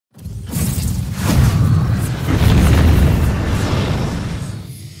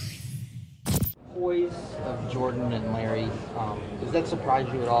Gordon and Larry, does that surprise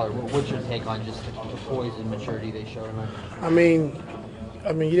you at all, or what's your take on just the poise and maturity they showed tonight? I mean,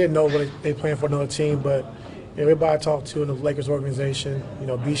 you didn't know what they playing for another team, but everybody I talked to in the Lakers organization,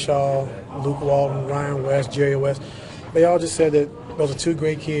 B. Shaw, Luke Walton, Ryan West, Jerry West, they all just said that those are two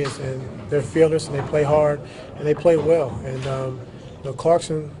great kids, and they're fearless, and they play hard, and they play well. And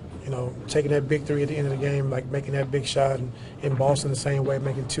Clarkson, taking that big three at the end of the game, like making that big shot, and in Boston the same way,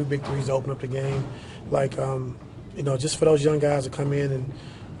 making two big threes to open up the game, just for those young guys to come in and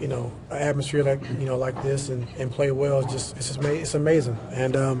an atmosphere like this and play well, it's amazing.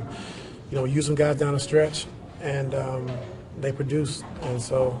 And using guys down the stretch, and they produce. And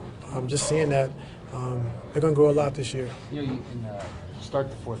so just seeing that, they're going to grow a lot this year. You can start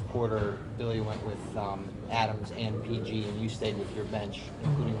the fourth quarter. Billy went with Adams and PG, and you stayed with your bench,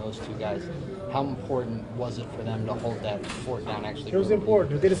 including those two guys. How important was it for them to hold that fort down? Actually, it was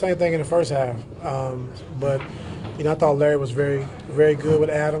important. We did the same thing in the first half, but I thought Larry was very, very good with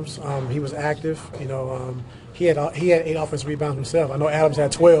Adams. He was active. He had 8 offensive rebounds himself. I know Adams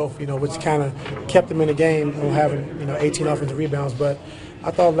had 12, which kind of kept him in the game, having 18 offensive rebounds. But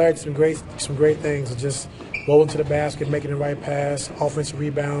I thought Larry did some great things, just rolling to the basket, making the right pass, offensive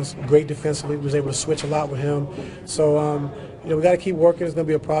rebounds, great defensively. We was able to switch a lot with him. So we got to keep working. It's going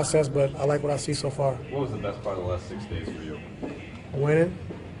to be a process, but I like what I see so far. What was the best part of the last 6 days for you? Winning.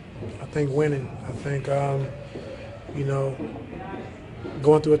 I think winning. I think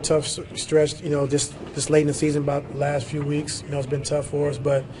going through a tough stretch, this late in the season, about the last few weeks, it's been tough for us,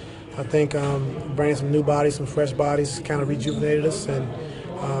 but I think bringing some new bodies, some fresh bodies, kind of rejuvenated us, and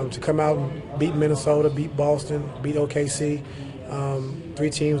to come out and beat Minnesota, beat Boston, beat OKC, 3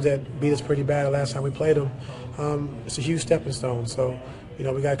 teams that beat us pretty bad the last time we played them, it's a huge stepping stone. So, we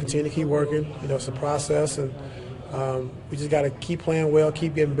got to continue to keep working. It's a process, and we just got to keep playing well,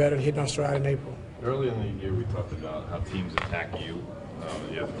 keep getting better, and hitting our stride in April. Early in the year, we talked about how teams attack you.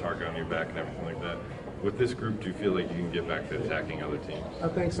 You have the target on your back and everything like that. With this group, do you feel like you can get back to attacking other teams? I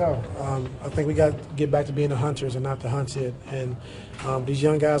think so. I think we got to get back to being the hunters and not the hunted. And these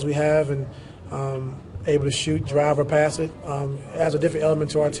young guys we have, and able to shoot, drive, or pass it, adds a different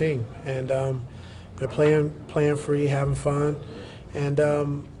element to our team. And they're playing free, having fun. And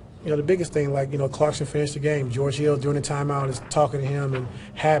the biggest thing, Clarkson finished the game. George Hill during the timeout is talking to him and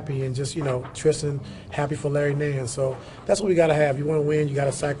happy, and just, Tristan happy for Larry Nance. So that's what we got to have. You want to win, you got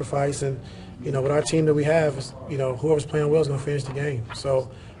to sacrifice. And, with our team that we have, whoever's playing well is going to finish the game. So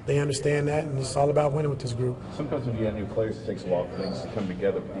they understand that, and it's all about winning with this group. Sometimes when you have new players, it takes a while for things to come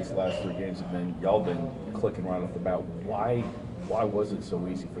together. But these last 3 games have been, y'all been clicking right off the bat. Why was it so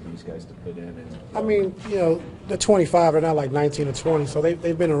easy for these guys to fit in? They're 25. They're not like 19 or 20, so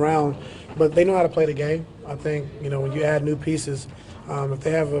they've been around, but they know how to play the game. I think, when you add new pieces, if they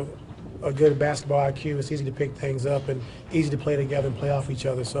have a good basketball IQ, it's easy to pick things up and easy to play together and play off each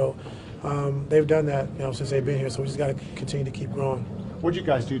other. So they've done that, since they've been here, so we just got to continue to keep growing. What did you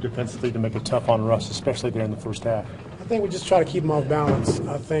guys do defensively to make it tough on Russ, especially there in the first half? I think we just try to keep them off balance.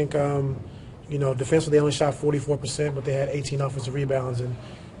 I think, defensively they only shot 44%, but they had 18 offensive rebounds. And,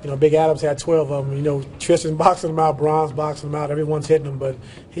 Big Adams had 12 of them. Tristan boxing them out, Bronze boxing them out. Everyone's hitting them, but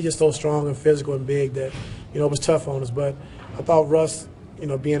he's just so strong and physical and big that, it was tough on us. But I thought Russ,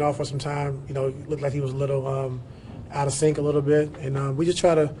 being off for some time, looked like he was a little out of sync a little bit. And we just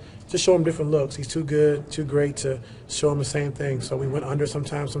try to show him different looks. He's too good, too great to show him the same thing. So we went under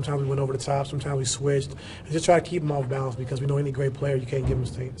sometimes we went over the top, sometimes we switched. And just try to keep him off balance, because we know any great player, you can't give him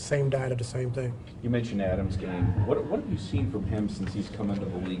the same diet of the same thing. You mentioned Adams' game. What have you seen from him since he's come into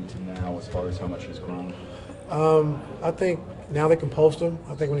the league to now, as far as how much he's grown? I think now they can post him.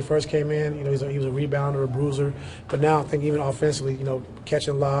 I think when he first came in, he was a rebounder, a bruiser. But now I think even offensively,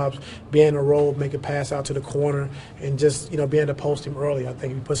 catching lobs, being in a roll, make a pass out to the corner, and just, being able to post him early. I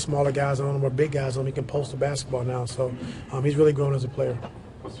think if you put smaller guys on him or big guys on him, he can post the basketball now. So he's really grown as a player.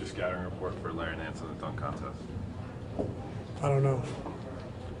 What's your scouting report for Larry Nance in the dunk contest? I don't know.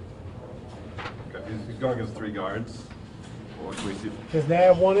 Okay. He's going against 3 guards. What can we see? His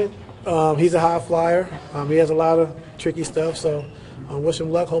dad won it. He's a high flyer. He has a lot of tricky stuff, so wish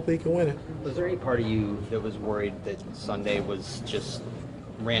him luck. Hopefully he can win it. Was there any part of you that was worried that Sunday was just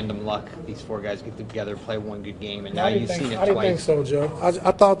random luck? These 4 guys get together, play one good game, and now you've seen it twice. I didn't think so, Joe.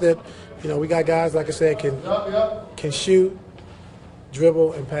 I thought that, we got guys, like I said, can shoot,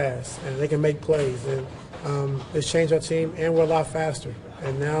 dribble, and pass, and they can make plays. And it's changed our team, and we're a lot faster.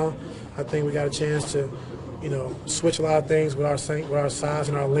 And now I think we got a chance to switch a lot of things with our size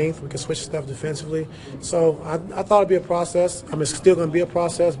and our length. We can switch stuff defensively. So I thought it'd be a process. It's still going to be a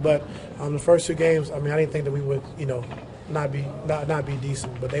process, but the first 2 games, I didn't think that we would, not be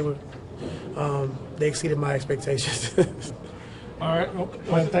decent. But they exceeded my expectations. All right.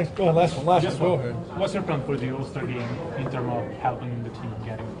 Well, thanks. Go ahead, last one. Last Just one. Go one. ahead. What's your plan for the All-Star game in terms of helping the team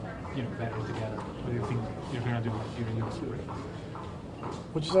getting, better together? What do you think you're going to do during the All-Star break?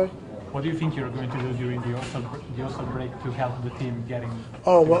 What'd you say? What do you think you're going to do during the All-Star break to help the team getting?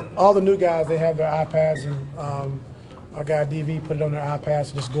 Oh, well, all the new guys, they have their iPads, and our guy DV put it on their iPads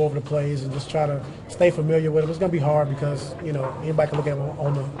and just go over the plays and just try to stay familiar with them. It's going to be hard because, anybody can look at them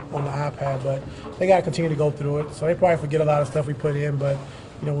on the iPad, but they got to continue to go through it. So they probably forget a lot of stuff we put in, but,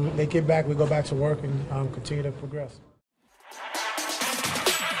 when they get back, we go back to work and continue to progress.